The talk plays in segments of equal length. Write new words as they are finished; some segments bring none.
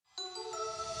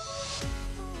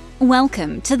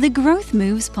Welcome to the Growth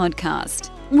Moves podcast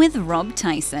with Rob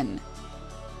Tyson.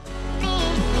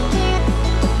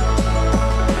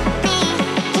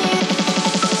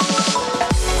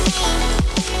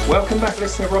 Welcome back,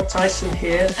 listener. Rob Tyson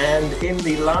here. And in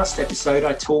the last episode,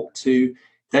 I talked to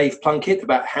Dave Plunkett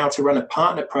about how to run a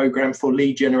partner program for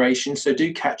lead generation. So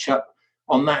do catch up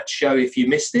on that show if you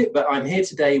missed it. But I'm here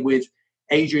today with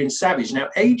Adrian Savage. Now,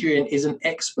 Adrian is an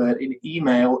expert in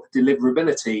email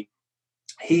deliverability.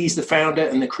 He's the founder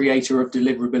and the creator of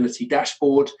Deliverability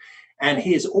Dashboard, and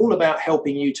he is all about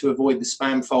helping you to avoid the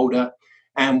spam folder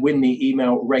and win the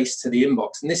email race to the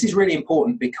inbox. And this is really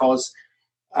important because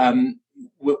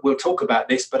we'll talk about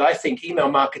this, but I think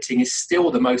email marketing is still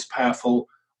the most powerful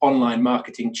online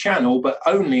marketing channel, but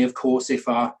only, of course, if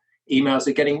our emails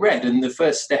are getting read. And the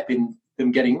first step in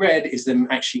them getting read is them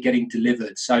actually getting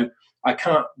delivered. So I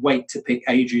can't wait to pick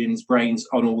Adrian's brains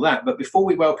on all that. But before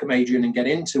we welcome Adrian and get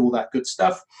into all that good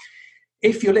stuff,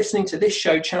 if you're listening to this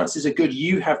show, chances are good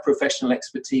you have professional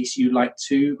expertise you'd like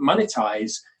to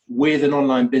monetize with an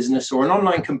online business or an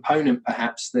online component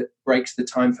perhaps that breaks the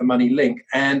time for money link.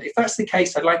 And if that's the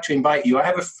case, I'd like to invite you. I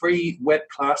have a free web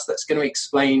class that's going to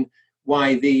explain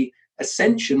why the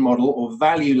ascension model or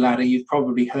value ladder you've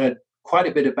probably heard quite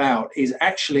a bit about is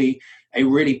actually a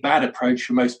really bad approach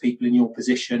for most people in your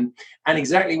position, and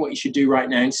exactly what you should do right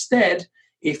now instead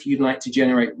if you'd like to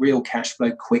generate real cash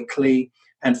flow quickly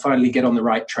and finally get on the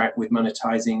right track with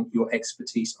monetizing your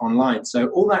expertise online. So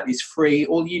all that is free.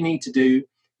 All you need to do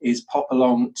is pop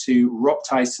along to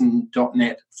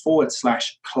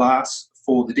robtyson.net/class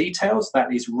for the details.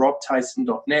 That is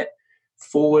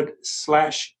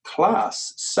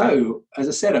robtyson.net/class. So, as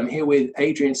I said, I'm here with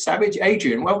Adrian Savage.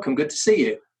 Adrian, welcome. Good to see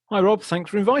you. Hi, Rob.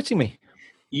 Thanks for inviting me.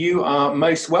 You are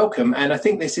most welcome. And I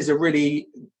think this is a really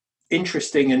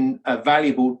interesting and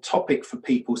valuable topic for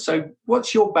people. So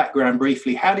what's your background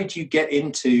briefly? How did you get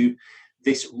into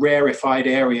this rarefied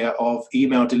area of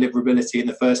email deliverability in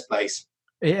the first place?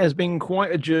 It has been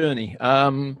quite a journey.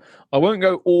 I won't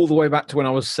go all the way back to when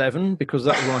I was 7 because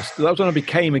that was when I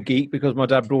became a geek because my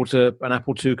dad brought an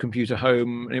Apple II computer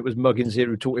home and it was Muggins here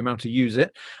who taught him how to use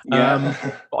it. Yeah.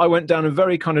 I went down a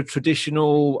very kind of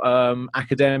traditional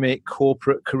academic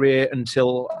corporate career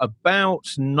until about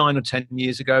 9 or 10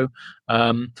 years ago.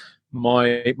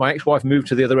 My ex-wife moved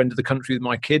to the other end of the country with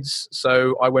my kids,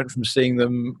 so I went from seeing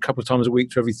them a couple of times a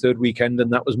week to every third weekend,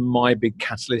 and that was my big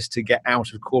catalyst to get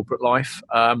out of corporate life.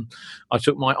 I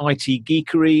took my IT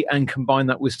geekery and combined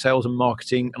that with sales and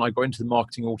marketing, and I got into the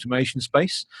marketing automation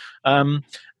space.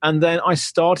 And then I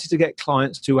started to get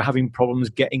clients who were having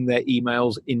problems getting their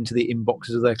emails into the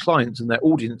inboxes of their clients and their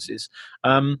audiences.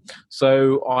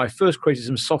 So I first created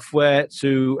some software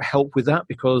to help with that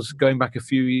because going back a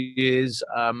few years,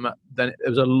 then there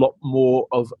was a lot more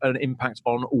of an impact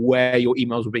on where your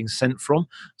emails were being sent from.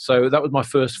 So that was my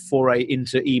first foray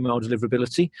into email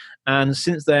deliverability. And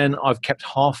since then, I've kept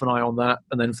half an eye on that.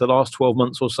 And then for the last 12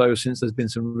 months or so, since there's been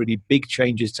some really big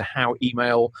changes to how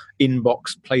email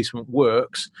inbox placement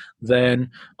works, then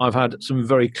I've had some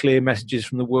very clear messages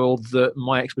from the world that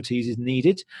my expertise is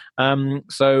needed.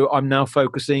 So I'm now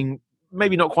focusing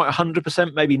maybe not quite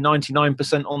 100%, maybe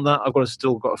 99% on that. I've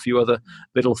still got a few other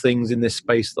little things in this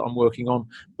space that I'm working on.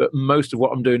 But most of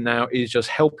what I'm doing now is just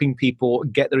helping people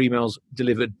get their emails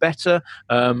delivered better,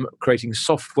 creating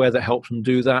software that helps them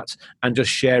do that, and just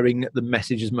sharing the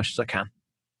message as much as I can.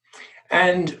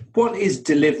 And what is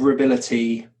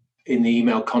deliverability in the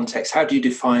email context? How do you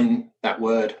define that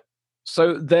word?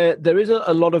 So there is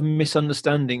a lot of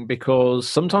misunderstanding because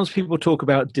sometimes people talk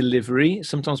about delivery,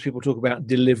 sometimes people talk about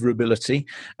deliverability,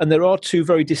 and there are two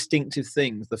very distinctive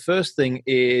things. The first thing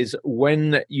is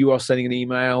when you are sending an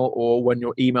email or when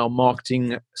your email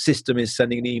marketing system is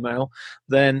sending an email,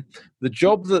 then the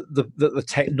job that the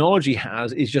technology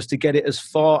has is just to get it as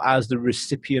far as the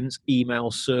recipient's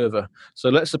email server. So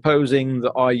let's supposing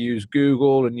that I use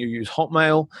Google and you use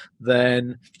Hotmail,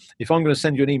 then if I'm going to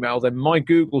send you an email, then my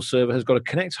Google server has got to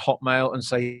connect to Hotmail and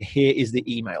say, here is the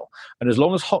email. And as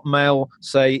long as Hotmail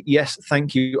say, yes,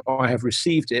 thank you, I have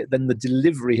received it, then the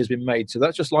delivery has been made. So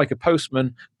that's just like a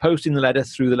postman posting the letter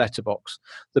through the letterbox.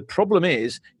 The problem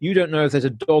is you don't know if there's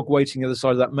a dog waiting on the other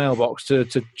side of that mailbox to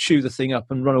chew the thing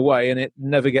up and run away and it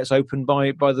never gets opened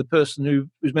by the person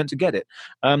who's meant to get it.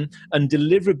 And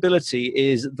deliverability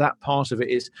is that part of it.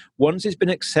 Is once it's been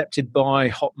accepted by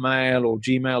Hotmail or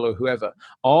Gmail or whoever,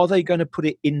 are they going to put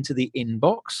it into the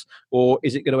inbox, or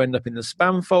is it going to end up in the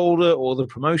spam folder or the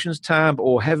promotions tab,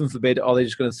 or heaven forbid, are they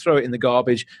just going to throw it in the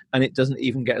garbage and it doesn't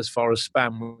even get as far as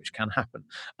spam, which can happen.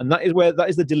 And that is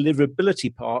the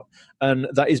deliverability part, and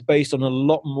that is based on a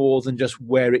lot more than just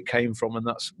where it came from, and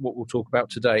that's what we'll talk about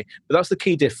today. But that's the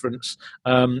key difference.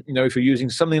 If you're using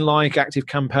something like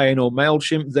ActiveCampaign or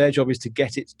MailChimp, their job is to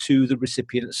get it to the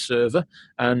recipient's server,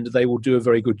 and they will do a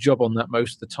very good job on that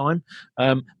most of the time.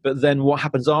 But then what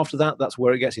happens after that, that's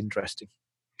where it gets interesting.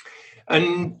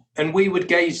 And we would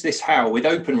gauge this how? With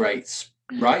open rates,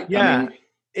 right? Yeah.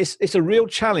 It's a real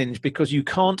challenge because you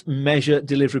can't measure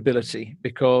deliverability,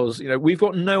 because we've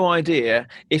got no idea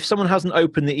if someone hasn't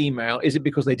opened the email. Is it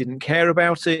because they didn't care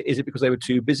about it? Is it because they were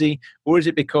too busy? Or is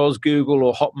it because Google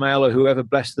or Hotmail or whoever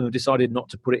blessed them have decided not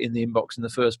to put it in the inbox in the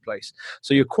first place?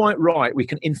 So you're quite right. We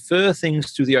can infer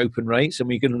things through the open rates, and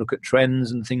we can look at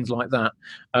trends and things like that.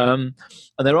 And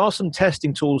there are some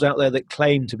testing tools out there that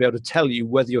claim to be able to tell you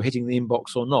whether you're hitting the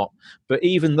inbox or not. But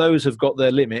even those have got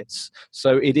their limits.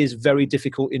 So it is very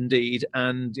difficult indeed,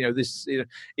 and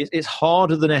it's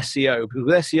harder than SEO, because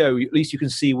with SEO at least you can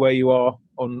see where you are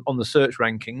on the search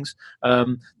rankings.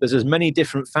 There's as many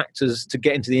different factors to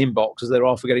get into the inbox as there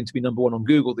are for getting to be number one on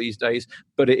Google these days,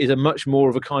 but it is a much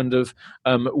more of a kind of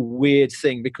weird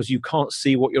thing, because you can't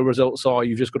see what your results are.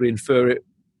 You've just got to infer it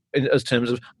as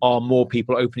terms of, are more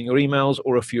people opening your emails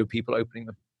or are fewer people opening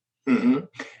them? Mm-hmm.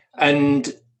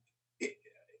 And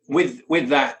with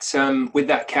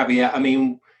that caveat, I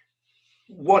mean,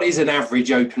 what is an average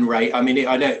open rate? I mean,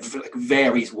 I know it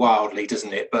varies wildly,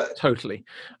 doesn't it? But totally.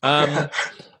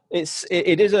 It's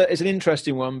an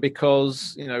interesting one,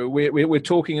 because we're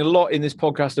talking a lot in this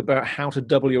podcast about how to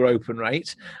double your open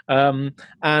rate, and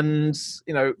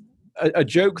a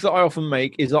joke that I often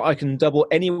make is that I can double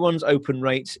anyone's open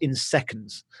rate in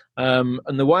seconds. And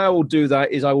the way I will do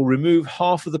that is I will remove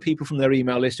half of the people from their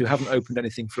email list who haven't opened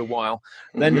anything for a while.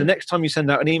 Then the next time you send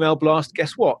out an email blast,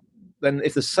 guess what? Then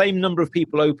if the same number of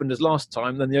people opened as last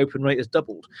time, then the open rate has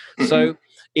doubled. So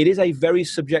it is a very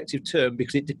subjective term,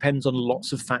 because it depends on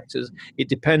lots of factors. It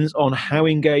depends on how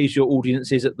engaged your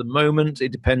audience is at the moment.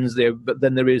 It depends there, but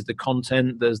then there is the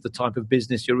content, there's the type of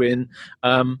business you're in.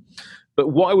 But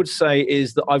what I would say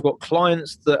is that I've got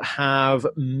clients that have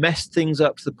messed things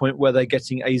up to the point where they're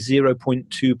getting a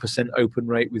 0.2% open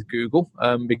rate with Google,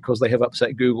 because they have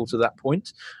upset Google to that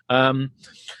point.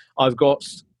 I've got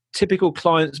typical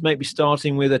clients maybe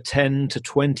starting with a 10 to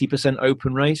 20%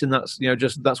 open rate, and that's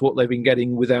that's what they've been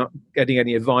getting without getting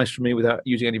any advice from me, without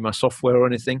using any of my software or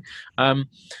anything.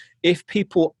 If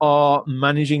people are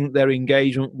managing their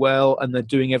engagement well and they're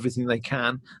doing everything they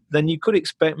can, then you could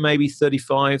expect maybe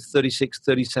 35, 36,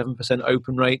 37%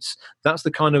 open rates. That's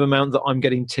the kind of amount that I'm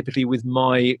getting typically with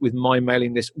my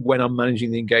mailing list when I'm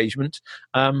managing the engagement.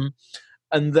 And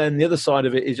then the other side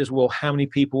of it is just, well, how many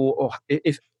people, or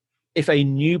if a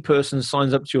new person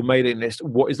signs up to your mailing list,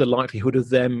 what is the likelihood of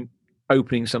them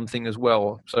opening something as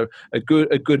well? So a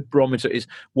good barometer is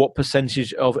what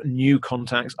percentage of new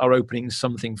contacts are opening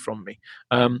something from me.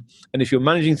 And if you're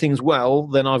managing things well,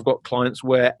 then I've got clients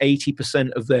where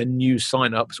 80% of their new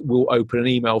signups will open an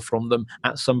email from them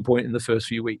at some point in the first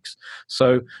few weeks.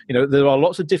 So there are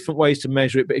lots of different ways to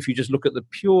measure it, but if you just look at the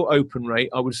pure open rate,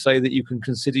 I would say that you can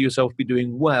consider yourself be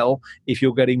doing well if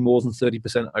you're getting more than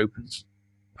 30% opens.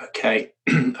 Okay.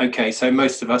 So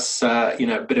most of us, a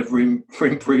bit of room for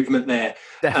improvement there,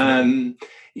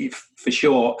 for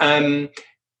sure. And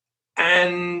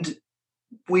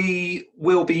we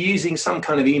will be using some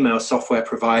kind of email software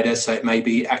provider. So it may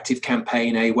be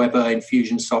ActiveCampaign, Aweber,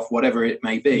 Infusionsoft, whatever it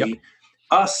may be. Yep.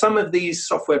 Are some of these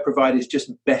software providers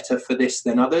just better for this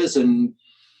than others? And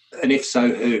if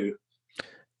so, who?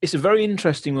 It's a very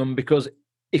interesting one, because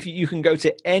if you can go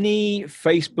to any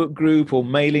Facebook group or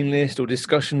mailing list or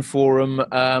discussion forum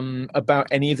about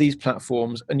any of these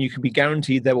platforms, and you can be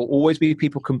guaranteed there will always be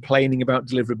people complaining about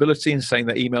deliverability and saying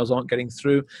that emails aren't getting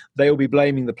through. They will be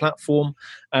blaming the platform.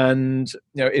 And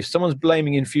if someone's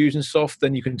blaming Infusionsoft,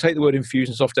 then you can take the word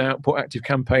Infusionsoft out, put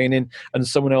ActiveCampaign in, and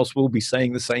someone else will be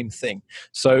saying the same thing.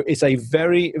 So it's a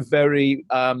very, very,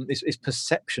 it's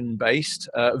perception-based,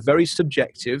 very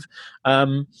subjective.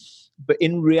 But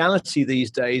in reality these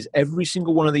days, every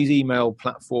single one of these email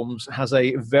platforms has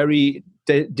a very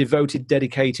devoted,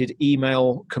 dedicated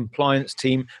email compliance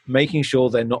team, making sure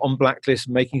they're not on blacklist,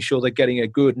 making sure they're getting a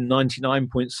good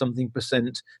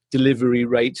 99-point-something% delivery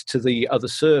rate to the other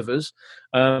servers.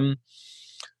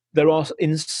 There are,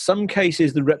 in some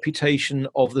cases, the reputation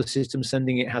of the system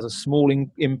sending it has a small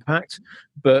impact,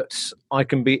 but I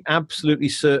can be absolutely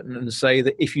certain and say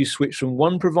that if you switch from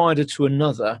one provider to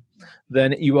another,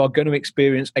 then you are going to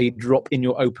experience a drop in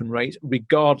your open rate,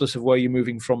 regardless of where you're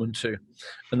moving from and to.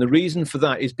 And the reason for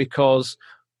that is because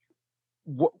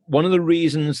one of the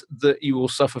reasons that you will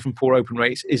suffer from poor open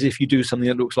rates is if you do something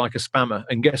that looks like a spammer.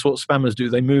 And guess what spammers do?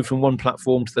 They move from one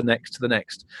platform to the next to the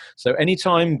next. So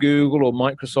anytime Google or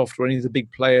Microsoft or any of the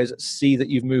big players see that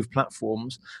you've moved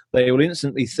platforms, they will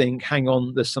instantly think, hang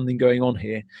on, there's something going on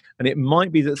here. And it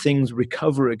might be that things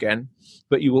recover again,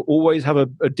 but you will always have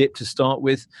a dip to start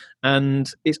with.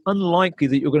 And it's unlikely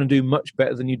that you're going to do much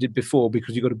better than you did before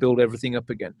because you've got to build everything up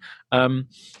again.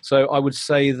 So I would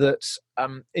say that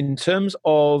in terms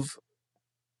of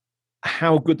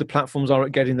how good the platforms are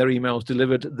at getting their emails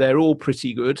delivered, they're all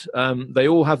pretty good. They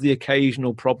all have the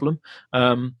occasional problem,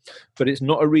 but it's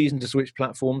not a reason to switch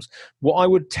platforms. What I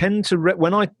would tend to,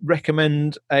 when I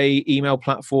recommend a email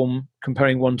platform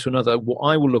comparing one to another, what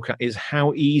I will look at is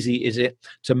how easy is it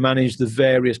to manage the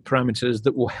various parameters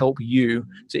that will help you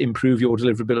to improve your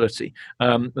deliverability.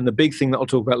 And the big thing that I'll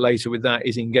talk about later with that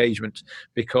is engagement,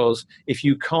 because if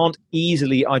you can't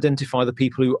easily identify the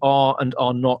people who are and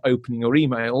are not opening your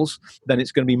emails, then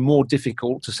it's going to be more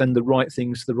difficult to send the right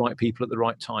things to the right people at the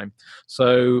right time.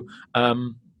 So,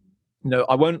 no,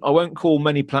 I won't call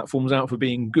many platforms out for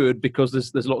being good because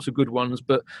there's lots of good ones,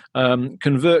 but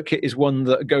ConvertKit is one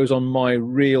that goes on my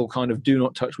real kind of do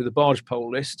not touch with a barge pole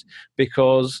list,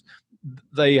 because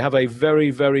they have a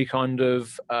very, very kind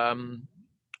of a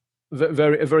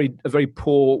very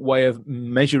poor way of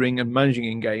measuring and managing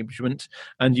engagement,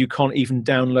 and you can't even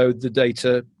download the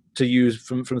data to use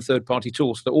from third-party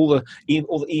tools. So all the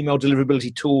email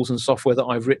deliverability tools and software that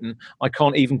I've written, I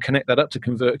can't even connect that up to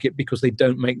ConvertKit because they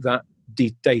don't make that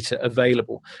data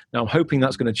available. Now, I'm hoping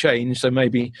that's going to change. So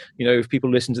maybe, if people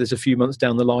listen to this a few months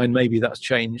down the line, maybe that's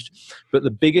changed. But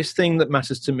the biggest thing that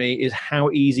matters to me is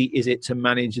how easy is it to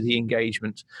manage the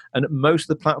engagement. And most of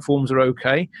the platforms are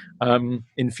okay.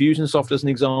 Infusionsoft, as an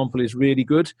example, is really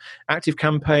good.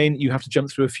 ActiveCampaign, you have to jump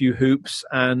through a few hoops,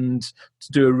 and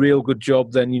to do a real good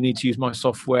job, then you need to use my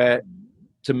software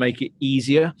to make it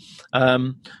easier.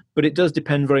 But it does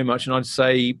depend very much. And I'd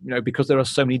say, because there are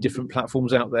so many different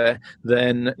platforms out there,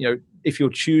 then, if you're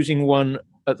choosing one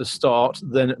at the start,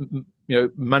 then,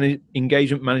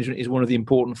 engagement management is one of the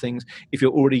important things. If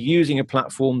you're already using a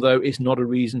platform, though, it's not a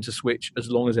reason to switch as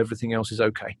long as everything else is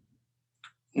okay.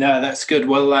 No, that's good.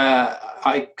 Well,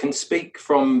 I can speak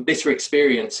from bitter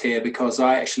experience here, because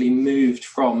I actually moved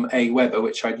from Aweber,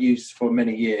 which I'd used for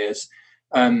many years,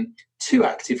 to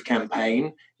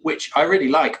ActiveCampaign, which I really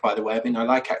like, by the way. I mean, I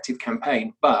like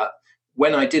ActiveCampaign, but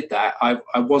when I did that,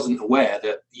 I wasn't aware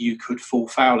that you could fall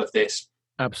foul of this.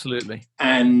 Absolutely.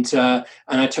 And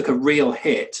I took a real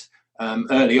hit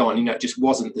early on. It just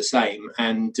wasn't the same,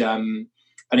 and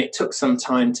it took some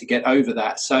time to get over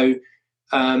that. So,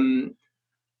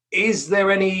 is there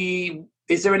any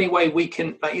way we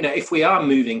can, if we are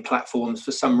moving platforms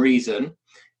for some reason,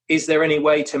 is there any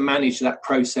way to manage that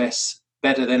process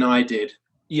better than I did?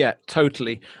 Yeah,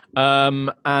 totally.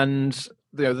 And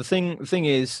the thing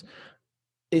is,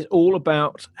 it's all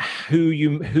about who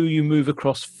you move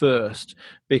across first,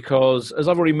 because, as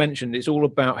I've already mentioned, it's all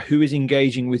about who is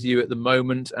engaging with you at the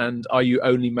moment, and are you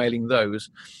only mailing those.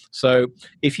 So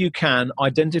if you can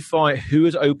identify who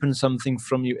has opened something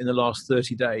from you in the last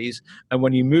 30 days, and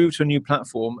when you move to a new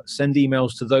platform, send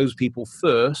emails to those people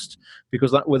first,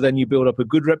 because that will then you build up a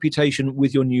good reputation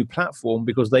with your new platform,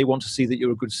 because they want to see that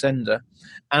you're a good sender.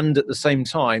 And at the same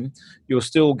time, you're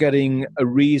still getting a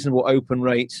reasonable open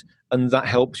rate, and that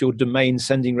helps your domain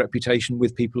sending reputation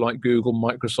with people like Google,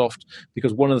 Microsoft,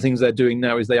 because one of the things they're doing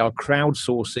now is they are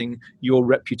crowdsourcing your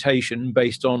reputation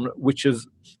based on which of,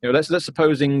 let's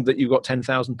supposing that you've got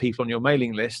 10,000 people on your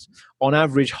mailing list. On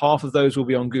average, half of those will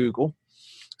be on Google.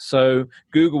 So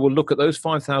Google will look at those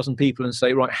 5,000 people and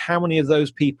say, right, how many of those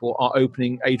people are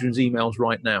opening Adrian's emails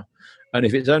right now? And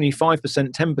if it's only 5%,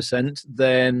 10%,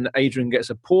 then Adrian gets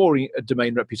a poor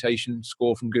domain reputation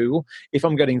score from Google. If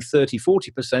I'm getting 30,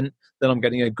 40%, then I'm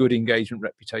getting a good engagement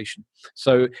reputation.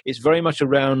 So it's very much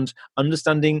around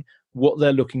understanding what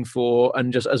they're looking for,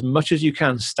 and just as much as you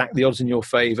can stack the odds in your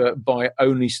favor by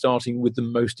only starting with the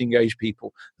most engaged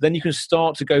people. Then you can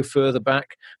start to go further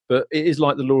back, but it is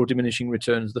like the law of diminishing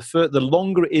returns. The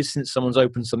longer it is since someone's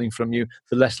opened something from you,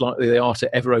 the less likely they are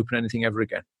to ever open anything ever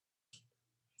again.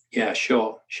 Yeah,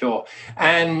 sure.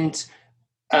 And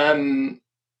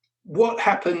what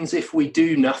happens if we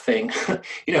do nothing?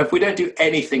 If we don't do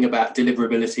anything about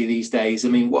deliverability these days, I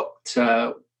mean, what is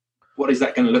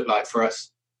that going to look like for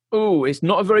us? Oh, it's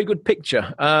not a very good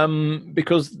picture,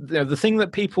 because the thing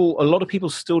that a lot of people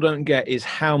still don't get is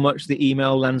how much the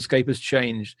email landscape has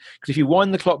changed. Because if you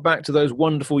wind the clock back to those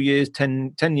wonderful years,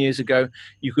 10 years ago,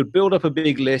 you could build up a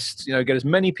big list, get as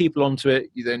many people onto it.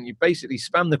 Then you basically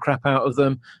spam the crap out of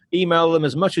them, email them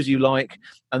as much as you like,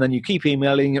 and then you keep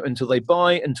emailing until they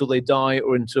buy, until they die,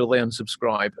 or until they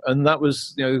unsubscribe. And that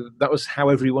was how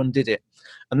everyone did it.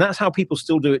 And that's how people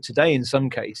still do it today in some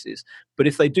cases. But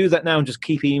if they do that now and just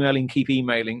keep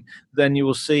emailing, then you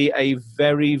will see a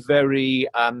very, very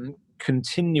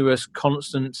continuous,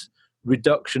 constant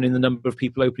reduction in the number of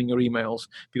people opening your emails.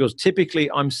 Because typically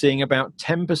I'm seeing about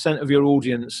 10% of your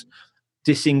audience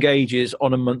disengages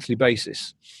on a monthly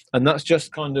basis. And that's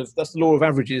just that's the law of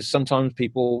averages. Sometimes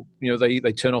people,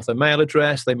 they turn off their mail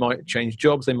address, they might change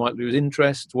jobs, they might lose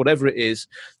interest, whatever it is.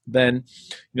 Then,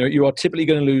 you are typically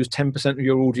going to lose 10% of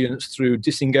your audience through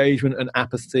disengagement and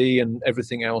apathy and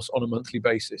everything else on a monthly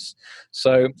basis.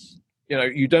 So,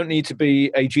 you don't need to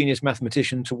be a genius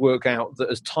mathematician to work out that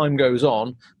as time goes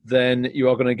on, then you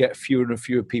are going to get fewer and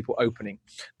fewer people opening.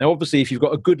 Now, obviously, if you've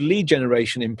got a good lead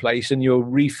generation in place and you're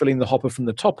refilling the hopper from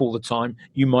the top all the time,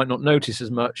 you might not notice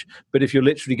as much. But if you're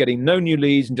literally getting no new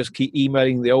leads and just keep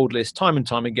emailing the old list time and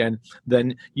time again,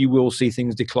 then you will see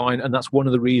things decline. And that's one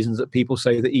of the reasons that people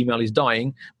say that email is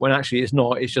dying, when actually it's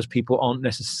not. It's just people aren't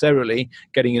necessarily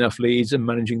getting enough leads and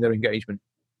managing their engagement.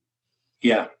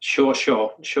 Yeah, sure,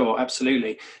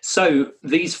 absolutely. So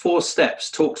these 4 steps,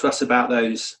 talk to us about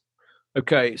those.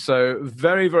 Okay, so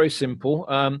very, very simple.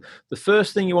 The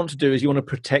first thing you want to do is you want to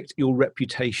protect your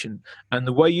reputation. And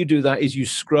the way you do that is you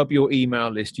scrub your email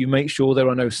list. You make sure there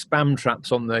are no spam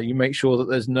traps on there. You make sure that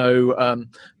there's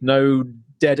no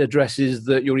dead addresses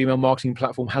that your email marketing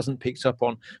platform hasn't picked up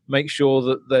on. Make sure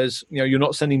that there's, you're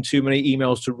not sending too many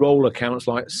emails to role accounts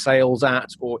like sales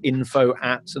at or info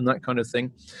at and that kind of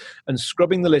thing. And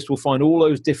scrubbing the list will find all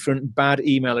those different bad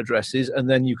email addresses. And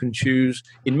then you can choose,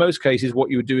 in most cases,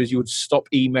 what you would do is you would stop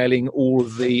emailing all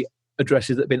of the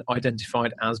addresses that have been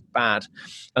identified as bad.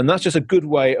 And that's just a good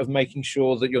way of making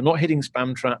sure that you're not hitting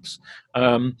spam traps.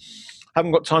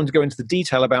 Haven't got time to go into the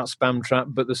detail about spam trap,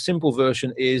 but the simple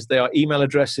version is they are email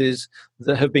addresses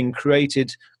that have been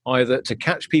created either to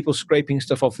catch people scraping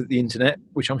stuff off of the internet,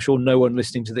 which I'm sure no one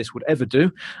listening to this would ever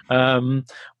do,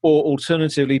 or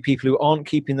alternatively, people who aren't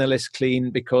keeping their list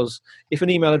clean, because if an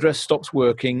email address stops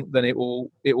working, then it will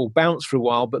bounce for a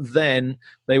while, but then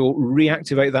they will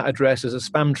reactivate that address as a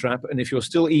spam trap. And if you're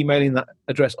still emailing that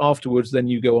address afterwards, then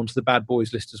you go onto the bad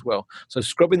boys list as well. So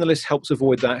scrubbing the list helps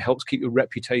avoid that, helps keep your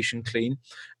reputation clean,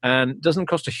 and doesn't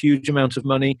cost a huge amount of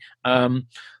money.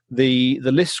 The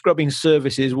list scrubbing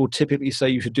services will typically say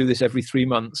you should do this every 3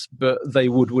 months, but they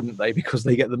wouldn't they? Because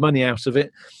they get the money out of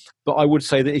it. But I would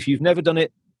say that if you've never done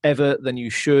it ever, then you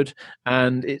should.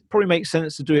 And it probably makes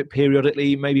sense to do it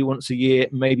periodically, maybe once a year,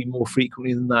 maybe more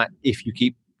frequently than that if you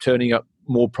keep turning up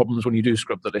more problems when you do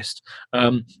scrub the list.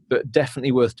 But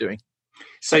definitely worth doing.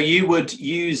 So you would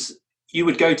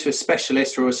go to a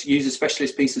specialist or use a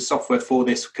specialist piece of software for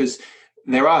this, because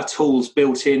there are tools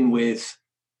built in with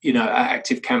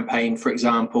Active Campaign, for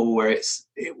example, where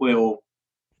it will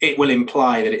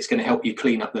imply that it's going to help you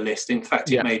clean up the list. In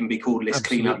fact, it may even be called list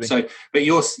cleanup. So, but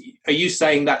are you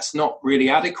saying that's not really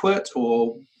adequate,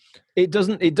 or it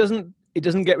doesn't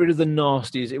get rid of the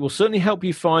nasties? It will certainly help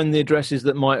you find the addresses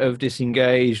that might have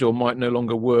disengaged or might no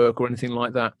longer work or anything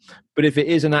like that. But if it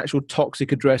is an actual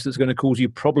toxic address that's going to cause you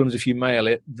problems if you mail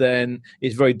it, then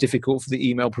it's very difficult for the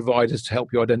email providers to help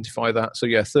you identify that. So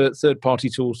yeah, third-party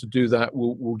tools to do that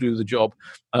will do the job.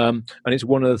 And it's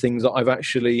one of the things that I've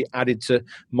actually added to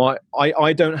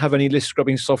I don't have any list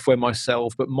scrubbing software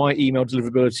myself, but my email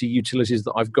deliverability utilities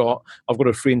that I've got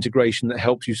a free integration that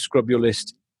helps you scrub your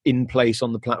list in place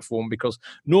on the platform, because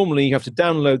normally you have to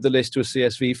download the list to a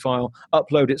CSV file,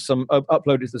 upload it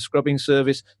to the scrubbing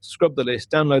service, scrub the list,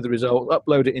 download the result,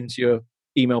 upload it into your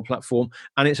email platform,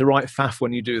 and it's a right faff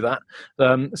when you do that.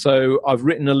 So I've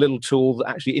written a little tool that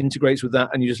actually integrates with that,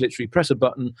 and you just literally press a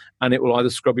button and it will either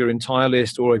scrub your entire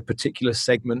list or a particular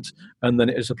segment, and then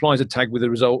it just applies a tag with the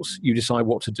results. You decide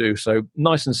what to do. So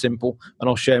nice and simple, and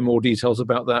I'll share more details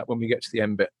about that when we get to the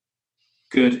end bit.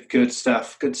 Good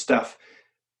stuff.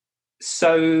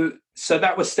 So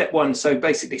that was step 1. So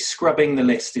basically scrubbing the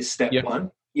list is step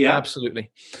 1. Yeah, absolutely.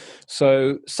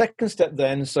 So second step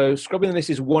then, so scrubbing the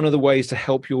list is one of the ways to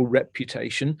help your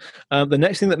reputation. The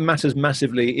next thing that matters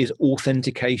massively is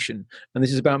authentication. And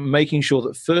this is about making sure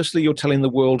that firstly, you're telling the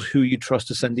world who you trust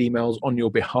to send emails on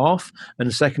your behalf.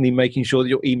 And secondly, making sure that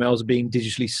your emails are being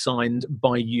digitally signed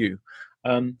by you.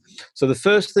 So the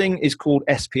first thing is called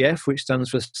SPF, which stands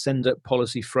for Sender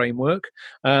Policy Framework.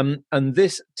 And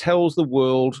this tells the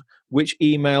world which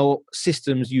email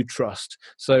systems you trust.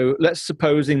 So let's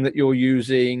supposing that you're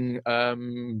using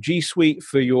G Suite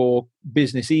for your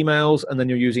business emails, and then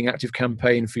you're using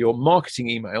ActiveCampaign for your marketing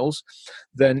emails.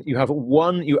 Then you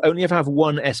only have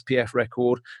one SPF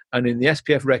record, and in the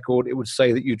SPF record, it would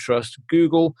say that you trust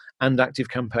Google and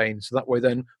ActiveCampaign. So that way,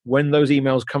 then when those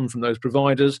emails come from those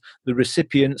providers, the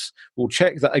recipients will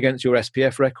check that against your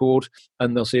SPF record,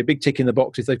 and they'll see a big tick in the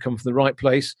box if they've come from the right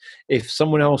place. If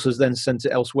someone else has then sent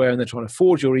it elsewhere and they're trying to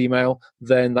forge your email,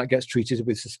 then that gets treated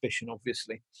with suspicion,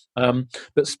 obviously.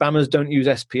 But spammers don't use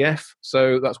SPF,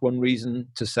 so that's one reason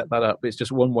to set that up. It's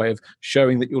just one way of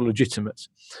showing that you're legitimate.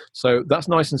 So that's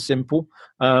nice and simple.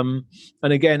 And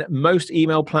again, most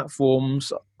email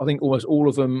platforms, I think almost all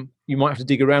of them, you might have to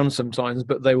dig around sometimes,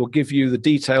 but they will give you the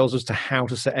details as to how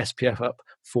to set SPF up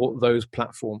for those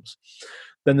platforms.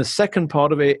 Then the second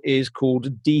part of it is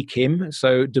called DKIM,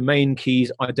 so Domain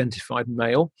Keys Identified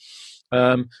Mail.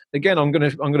 Again, I'm going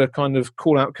to kind of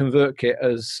call out ConvertKit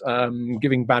as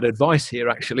giving bad advice here,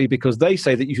 actually, because they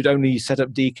say that you should only set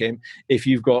up DKIM if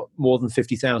you've got more than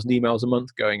 50,000 emails a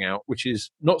month going out, which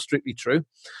is not strictly true.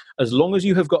 As long as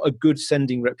you have got a good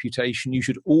sending reputation, you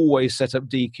should always set up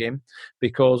DKIM,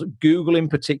 because Google in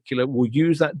particular will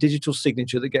use that digital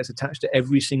signature that gets attached to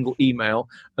every single email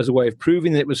as a way of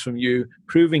proving that it was from you,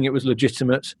 proving it was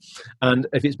legitimate. And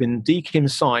if it's been DKIM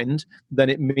signed, then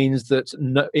it means that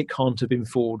it can't have been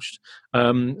forged.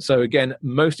 So again,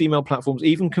 most email platforms,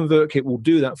 even ConvertKit, will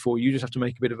do that for you. You just have to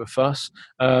make a bit of a fuss.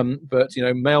 But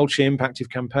MailChimp,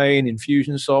 ActiveCampaign,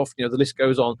 Infusionsoft, the list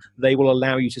goes on. They will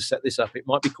allow you to set this up. It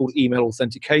might be called email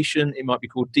authentication. It might be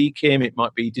called DKIM. It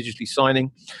might be digitally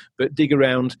signing. But dig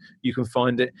around, you can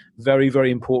find it. Very, very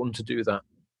important to do that.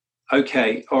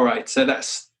 Okay, all right. So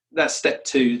that's step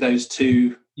two. Those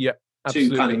two. Yeah.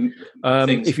 Absolutely. Two kind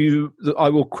of I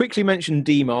will quickly mention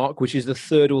DMARC, which is the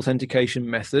third authentication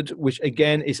method, which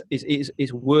again is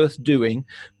worth doing,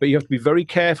 but you have to be very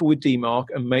careful with DMARC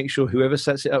and make sure whoever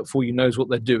sets it up for you knows what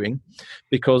they're doing,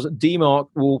 because DMARC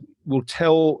will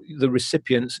tell the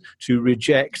recipients to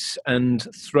reject and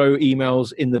throw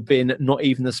emails in the bin, not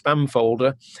even the spam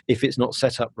folder, if it's not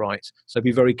set up right. So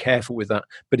be very careful with that.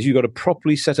 But if you've got a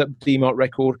properly set up DMARC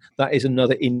record, that is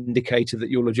another indicator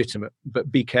that you're legitimate.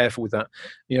 But be careful with that.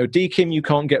 DKIM you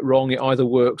can't get wrong. It either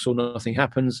works or nothing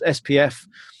happens. SPF,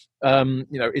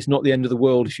 it's not the end of the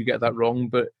world if you get that wrong,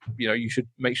 but you should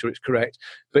make sure it's correct.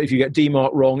 But if you get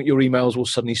DMARC wrong, your emails will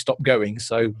suddenly stop going.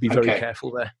 So be very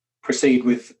careful there. Proceed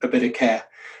with a bit of care.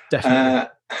 Definitely.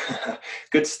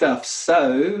 Good stuff.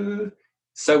 So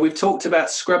we've talked about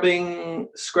scrubbing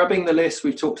the list.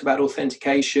 We've talked about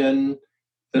authentication.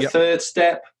 The third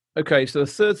step. Okay, so the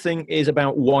third thing is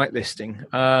about whitelisting.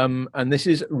 And this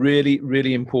is really,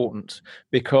 really important,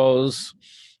 because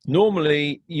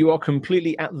normally you are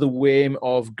completely at the whim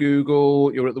of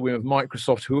Google, you're at the whim of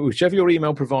Microsoft, whichever your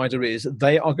email provider is,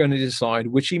 they are going to decide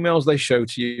which emails they show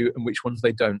to you and which ones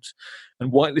they don't.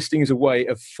 And whitelisting is a way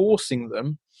of forcing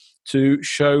them to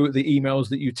show the emails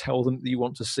that you tell them that you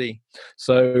want to see.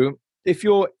 So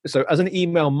as an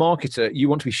email marketer, you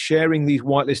want to be sharing these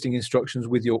whitelisting instructions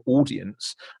with your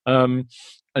audience. And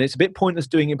it's a bit pointless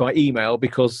doing it by email,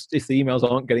 because if the emails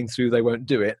aren't getting through, they won't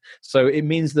do it. So it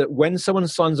means that when someone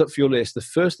signs up for your list, the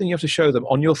first thing you have to show them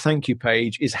on your thank you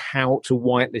page is how to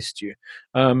whitelist you.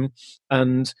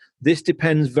 And this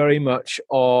depends very much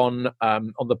on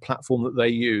the platform that they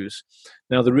use.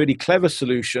 Now, the really clever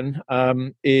solution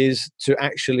is to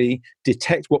actually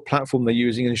detect what platform they're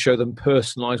using and show them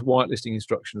personalized whitelisting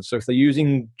instructions. So if they're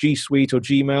using G Suite or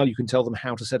Gmail, you can tell them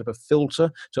how to set up a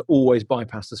filter to always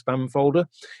bypass the spam folder.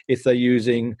 If they're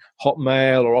using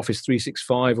Hotmail or Office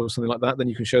 365 or something like that, then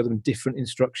you can show them different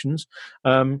instructions.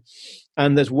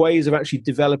 And there's ways of actually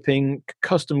developing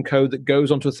custom code that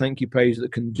goes onto a thank you page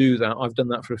that can do that. I've done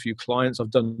that for a few clients. I've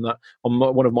done that on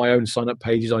one of my own sign-up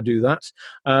pages. I do that.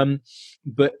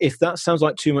 But if that sounds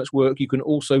like too much work, you can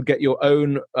also get your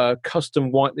own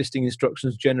custom whitelisting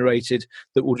instructions generated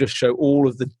that will just show all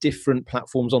of the different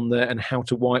platforms on there and how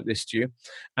to whitelist you.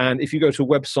 And if you go to a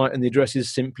website and the address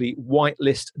is simply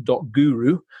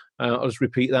whitelist.guru, I'll just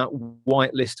repeat that,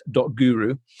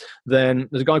 whitelist.guru. Then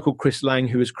there's a guy called Chris Lang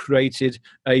who has created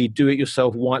a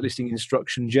do-it-yourself whitelisting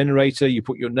instruction generator. You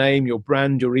put your name, your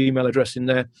brand, your email address in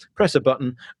there, press a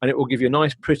button, and it will give you a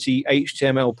nice, pretty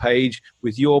HTML page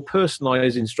with your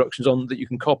personalized instructions on that you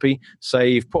can copy,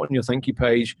 save, put on your thank you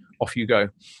page, off you go.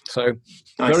 So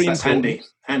nice, very that's important.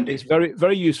 Handy. It's very,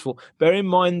 very useful. Bear in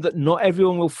mind that not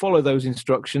everyone will follow those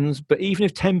instructions, but even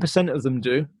if 10% of them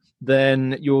do,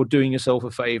 then you're doing yourself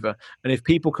a favor. And if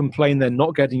people complain they're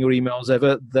not getting your emails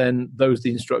ever, then those are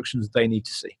the instructions they need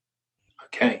to see.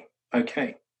 Okay.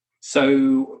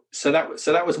 So that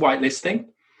was whitelisting.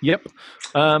 Yep.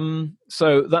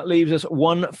 So that leaves us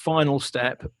one final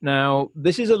step. Now,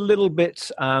 this is a little bit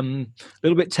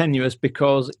tenuous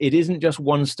because it isn't just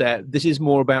one step. This is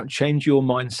more about change your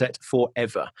mindset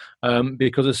forever.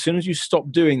 Because as soon as you stop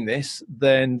doing this,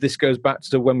 then this goes back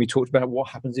to when we talked about what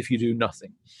happens if you do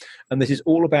nothing. And this is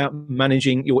all about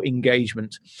managing your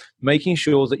engagement, making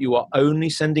sure that you are only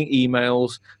sending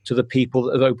emails to the people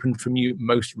that have opened from you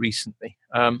most recently.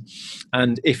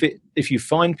 And if you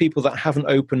find people that haven't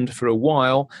opened for a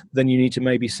while, then you need to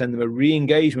maybe send them a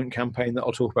re-engagement campaign that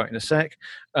I'll talk about in a sec.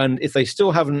 And if they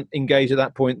still haven't engaged at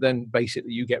that point, then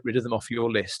basically you get rid of them off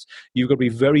your list. You've got to be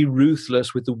very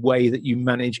ruthless with the way that you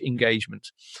manage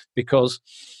engagement, because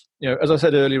as I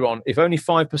said earlier on, if only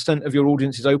 5% of your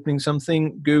audience is opening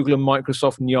something, Google and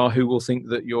Microsoft and Yahoo will think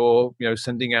that you're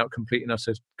sending out complete and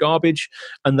utter garbage,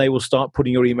 and they will start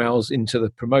putting your emails into the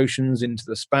promotions, into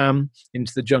the spam,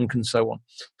 into the junk, and so on.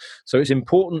 So it's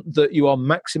important that you are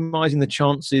maximizing the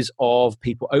chances of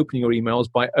people opening your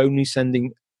emails by only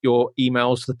sending your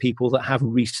emails to the people that have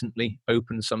recently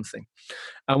opened something.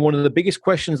 And one of the biggest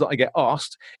questions that I get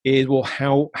asked is, well,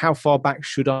 how far back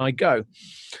should I go?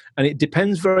 And it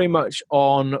depends very much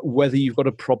on whether you've got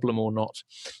a problem or not.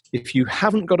 If you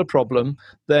haven't got a problem,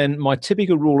 then my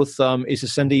typical rule of thumb is to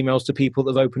send emails to people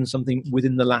that have opened something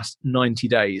within the last 90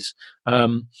 days.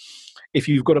 If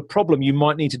you've got a problem, you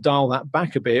might need to dial that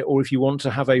back a bit, or if you want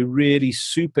to have a really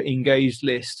super engaged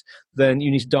list, then you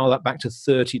need to dial that back to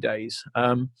 30 days.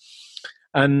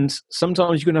 And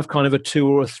sometimes you can have kind of a 2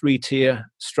 or a 3 tier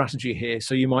strategy here.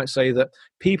 So you might say that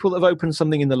people that have opened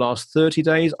something in the last 30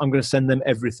 days, I'm going to send them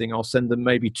everything. I'll send them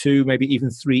maybe 2, maybe even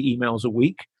 3 emails a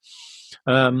week.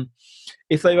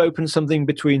 If they've opened something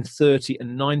between 30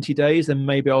 and 90 days, then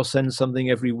maybe I'll send something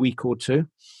every week or 2.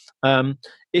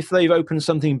 If they've opened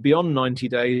something beyond 90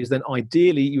 days, then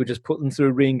ideally you would just put them through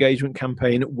a re-engagement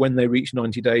campaign when they reach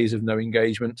 90 days of no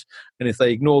engagement. And if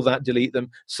they ignore that, delete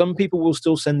them. Some people will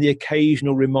still send the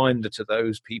occasional reminder to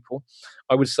those people.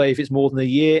 I would say if it's more than a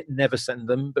year, never send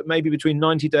them. But maybe between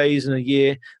 90 days and a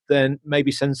year, then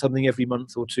maybe send something every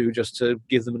month or 2 just to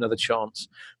give them another chance.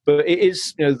 But it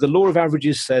is, the law of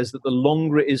averages says that the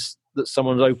longer it is that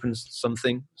someone opens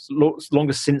something,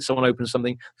 longer since someone opens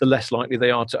something, the less likely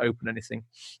they are to open anything.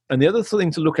 And the other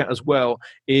thing to look at as well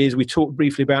is we talked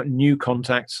briefly about new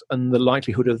contacts and the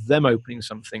likelihood of them opening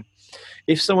something.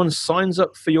 If someone signs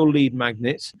up for your lead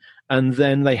magnet and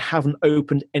then they haven't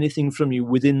opened anything from you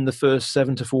within the first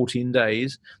 7 to 14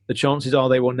 days, the chances are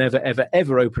they will never, ever,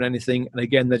 ever open anything. And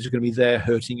again, they're just going to be there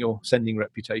hurting your sending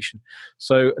reputation.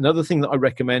 So another thing that I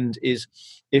recommend is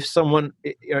if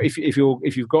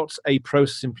you've got a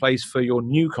process in place for your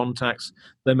new contacts,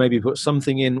 then maybe put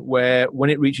something in where when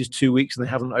it reaches 2 weeks and they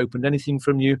haven't opened anything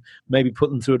from you, maybe put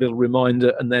them through a little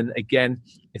reminder. And then again,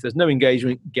 if there's no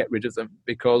engagement, get rid of them.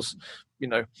 Because,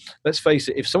 let's face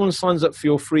it, if someone signs up for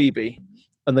your freebie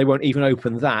and they won't even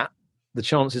open that, the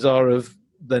chances are of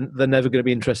then they're never going to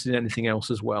be interested in anything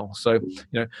else as well. So,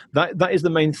 that is the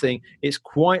main thing. It's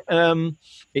quite,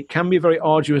 it can be a very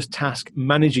arduous task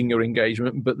managing your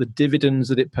engagement, but the dividends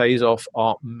that it pays off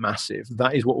are massive.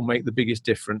 That is what will make the biggest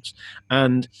difference.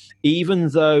 And even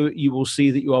though you will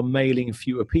see that you are mailing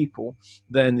fewer people,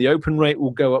 then the open rate will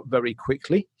go up very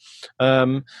quickly. I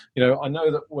know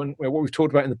that what we've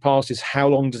talked about in the past is how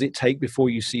long does it take before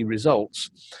you see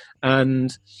results?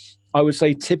 And I would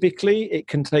say typically it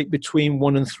can take between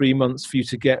 1 and 3 months for you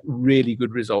to get really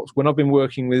good results. When I've been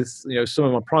working with some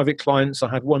of my private clients, I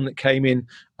had one that came in,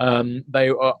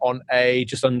 they were on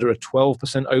just under a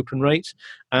 12% open rate,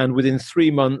 and within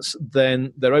 3 months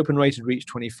then their open rate had reached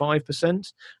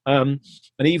 25%. And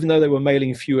even though they were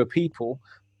mailing fewer people,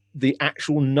 the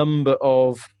actual number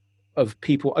of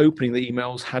people opening the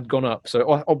emails had gone up.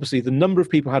 So obviously the number of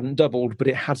people hadn't doubled, but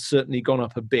it had certainly gone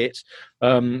up a bit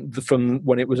from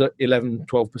when it was at 11,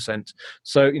 12%.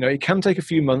 So, it can take a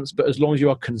few months, but as long as you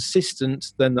are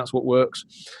consistent, then that's what works.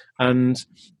 And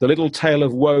the little tale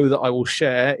of woe that I will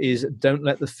share is don't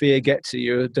let the fear get to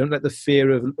you. Don't let the fear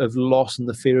of loss and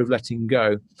the fear of letting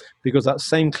go, because that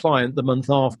same client the month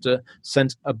after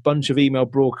sent a bunch of email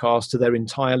broadcasts to their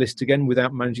entire list again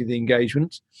without managing the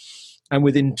engagement. And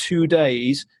within 2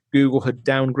 days, Google had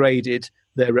downgraded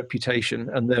their reputation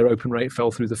and their open rate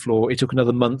fell through the floor. It took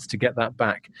another month to get that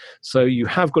back. So you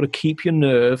have got to keep your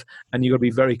nerve and you've got to be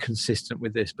very consistent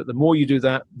with this. But the more you do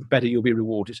that, the better you'll be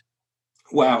rewarded.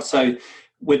 Wow. So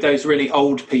with those really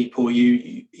old people,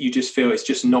 you just feel it's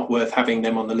just not worth having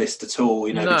them on the list at all.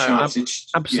 You know, No, the chance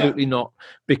absolutely not.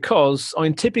 Because, I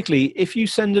mean, typically, if you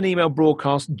send an email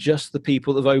broadcast just the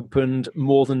people that have opened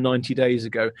more than 90 days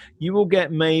ago, you will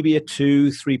get maybe a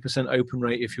 2-3% open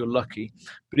rate if you're lucky.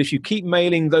 But if you keep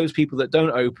mailing those people that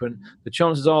don't open, the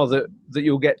chances are that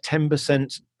you'll get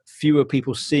 10% fewer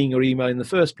people seeing your email in the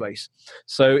first place.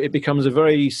 So it becomes a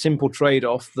very simple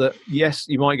trade-off that, yes,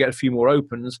 you might get a few more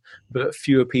opens, but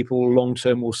fewer people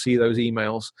long-term will see those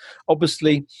emails.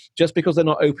 Obviously, just because they're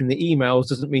not opening the emails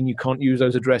doesn't mean you can't use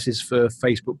those addresses for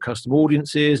Facebook custom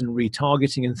audiences and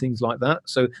retargeting and things like that.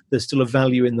 So there's still a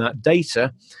value in that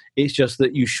data. It's just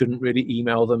that you shouldn't really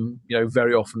email them,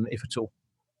 very often, if at all.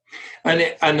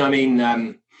 And I mean,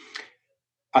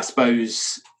 I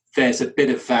suppose there's a bit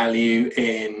of value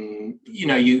in,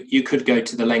 you could go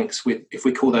to the lengths with, if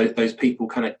we call those people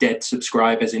kind of dead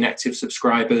subscribers, inactive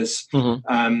subscribers.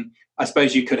 Mm-hmm. I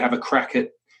suppose you could have a crack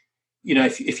at,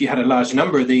 if you had a large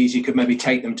number of these, you could maybe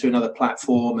take them to another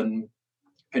platform and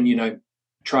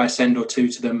try a send or two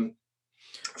to them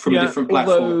from a different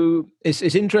platform. Although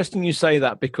it's interesting you say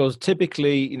that, because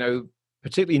typically,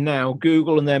 particularly now,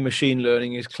 Google and their machine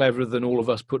learning is cleverer than all of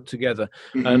us put together.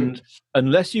 Mm-hmm. And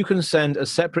unless you can send a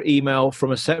separate email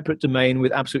from a separate domain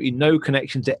with absolutely no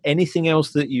connection to anything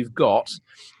else that you've got,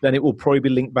 then it will probably be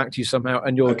linked back to you somehow,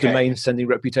 and your domain sending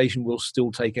reputation will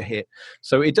still take a hit.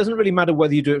 So it doesn't really matter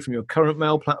whether you do it from your current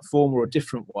mail platform or a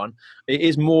different one. It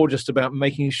is more just about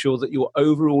making sure that your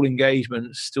overall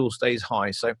engagement still stays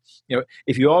high. So,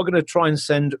 if you are going to try and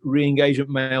send re-engagement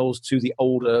mails to the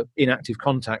older inactive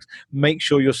contacts, make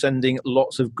sure you're sending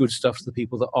lots of good stuff to the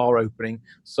people that are opening,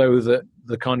 so that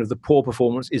the kind of the poor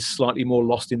performance is slightly more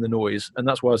lost in the noise. And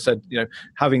that's why I said,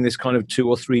 having this kind of 2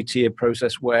 or 3 tier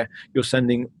process where you're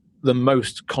sending the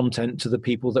most content to the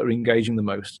people that are engaging the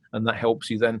most. And that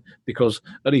helps you then, because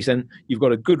at least then you've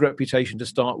got a good reputation to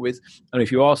start with. And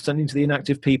if you are sending to the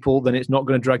inactive people, then it's not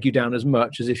going to drag you down as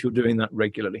much as if you're doing that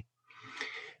regularly.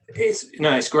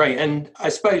 It's great. And I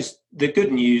suppose the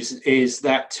good news is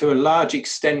that to a large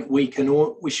extent, we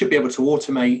should be able to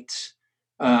automate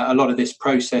a lot of this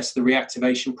process, the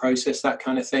reactivation process, that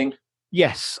kind of thing.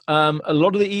 Yes, a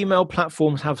lot of the email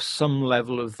platforms have some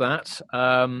level of that.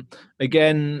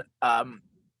 Again,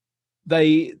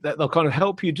 they'll kind of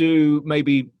help you do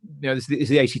maybe, this is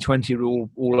the 80-20 rule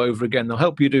all over again. They'll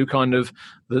help you do kind of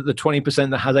the 20%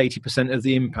 that has 80% of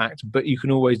the impact, but you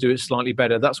can always do it slightly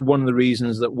better. That's one of the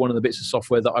reasons that one of the bits of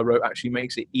software that I wrote actually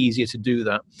makes it easier to do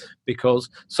that, because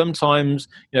sometimes,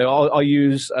 I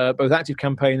use both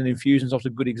ActiveCampaign and Infusionsoft are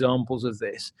good examples of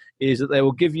this, is that they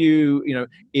will give you,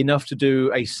 enough to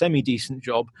do a semi-decent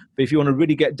job, but if you want to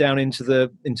really get down into the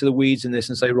weeds in this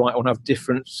and say, right, I want to have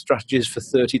different strategies for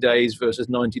 30 days versus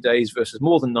 90 days versus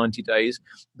more than 90 days,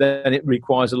 then it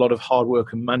requires a lot of hard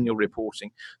work and manual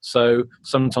reporting. So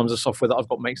sometimes the software that I've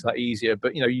got makes that easier,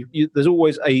 but there's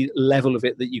always a level of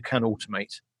it that you can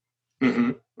automate.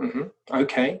 Mm-hmm, mm-hmm.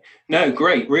 Okay. No,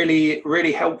 great. Really,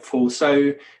 really helpful.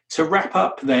 So to wrap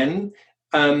up then,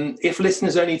 if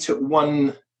listeners only took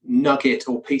one nugget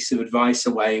or piece of advice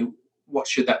away, what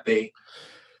should that be?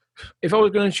 If I was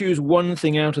going to choose one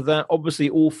thing out of that, obviously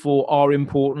all 4 are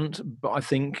important, but I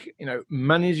think,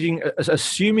 managing,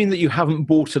 assuming that you haven't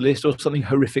bought a list or something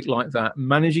horrific like that,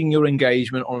 managing your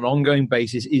engagement on an ongoing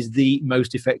basis is the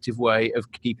most effective way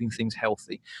of keeping things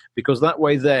healthy. Because that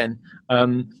way then,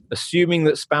 assuming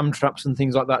that spam traps and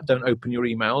things like that don't open your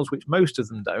emails, which most of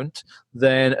them don't,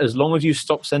 then as long as you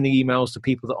stop sending emails to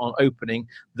people that aren't opening,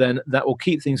 then that will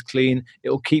keep things clean. It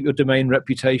will keep your domain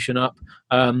reputation up.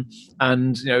 And,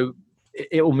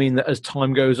 it will mean that as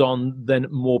time goes on, then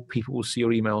more people will see your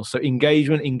emails. So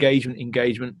engagement.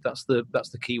 That's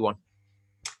the key one.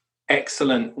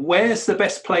 Excellent. Where's the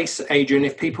best place, Adrian,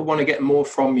 if people want to get more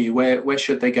from you? Where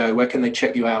should they go? Where can they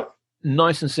check you out?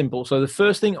 Nice and simple. So the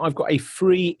first thing, I've got a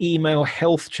free email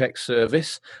health check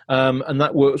service, and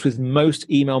that works with most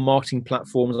email marketing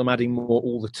platforms. I'm adding more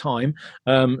all the time.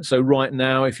 So right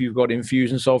now, if you've got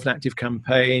Infusionsoft,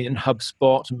 ActiveCampaign,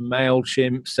 HubSpot,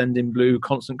 MailChimp, Sendinblue,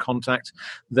 Constant Contact,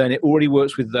 then it already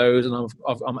works with those, and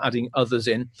I'm adding others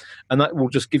in. And that will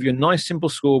just give you a nice simple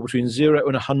score between 0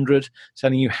 and 100,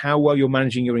 telling you how well you're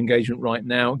managing your engagement right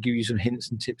now, give you some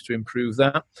hints and tips to improve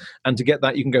that. And to get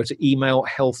that, you can go to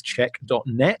emailhealthcheck.net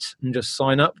and just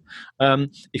sign up.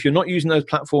 If you're not using those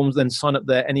platforms, then sign up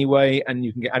there anyway, and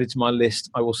you can get added to my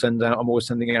list. I'm always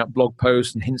sending out blog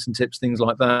posts and hints and tips, things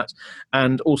like that.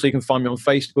 And also you can find me on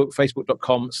Facebook,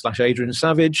 facebook.com/Adrian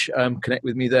Savage. Connect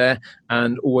with me there,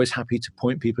 and always happy to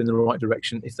point people in the right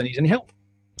direction if they need any help.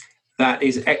 That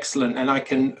is excellent, and I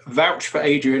can vouch for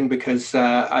Adrian because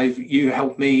you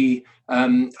helped me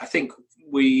I think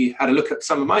we had a look at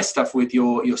some of my stuff with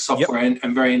your software,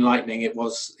 and very enlightening it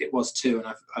was too. And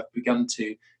I've begun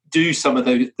to do some of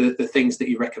the things that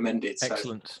you recommended.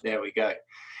 Excellent. So there we go.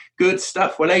 Good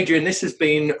stuff. Well, Adrian, this has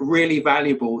been really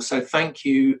valuable. So thank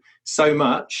you so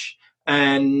much.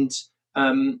 And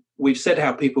we've said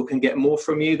how people can get more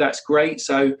from you. That's great.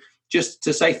 So just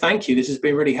to say thank you. This has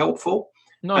been really helpful.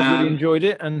 No, I've really enjoyed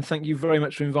it. And thank you very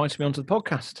much for inviting me onto the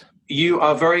podcast. You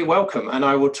are very welcome. And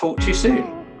I will talk to you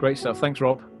soon. Great stuff. Thanks,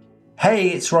 Rob. Hey,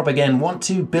 it's Rob again. Want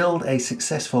to build a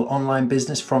successful online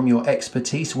business from your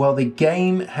expertise? Well, the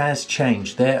game has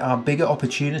changed. There are bigger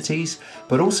opportunities,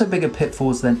 but also bigger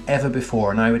pitfalls than ever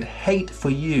before. And I would hate for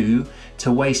you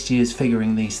to waste years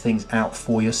figuring these things out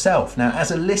for yourself. Now, as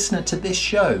a listener to this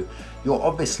show, you're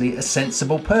obviously a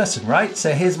sensible person, right?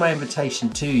 So here's my invitation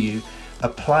to you.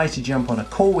 Apply to jump on a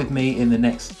call with me in the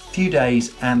next few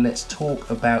days and let's talk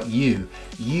about you.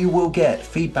 You will get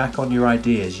feedback on your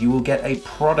ideas. You will get a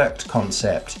product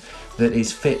concept that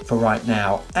is fit for right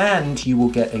now, and you will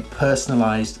get a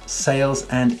personalized sales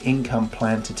and income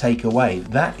plan to take away.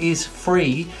 That is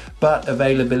free, but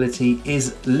availability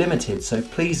is limited. So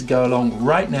please go along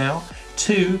right now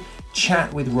to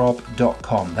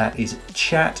chatwithrob.com. That is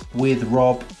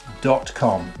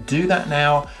chatwithrob.com. Do that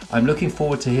now. I'm looking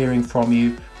forward to hearing from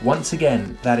you. Once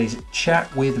again, that is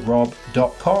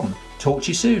chatwithrob.com. Talk to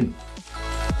you soon.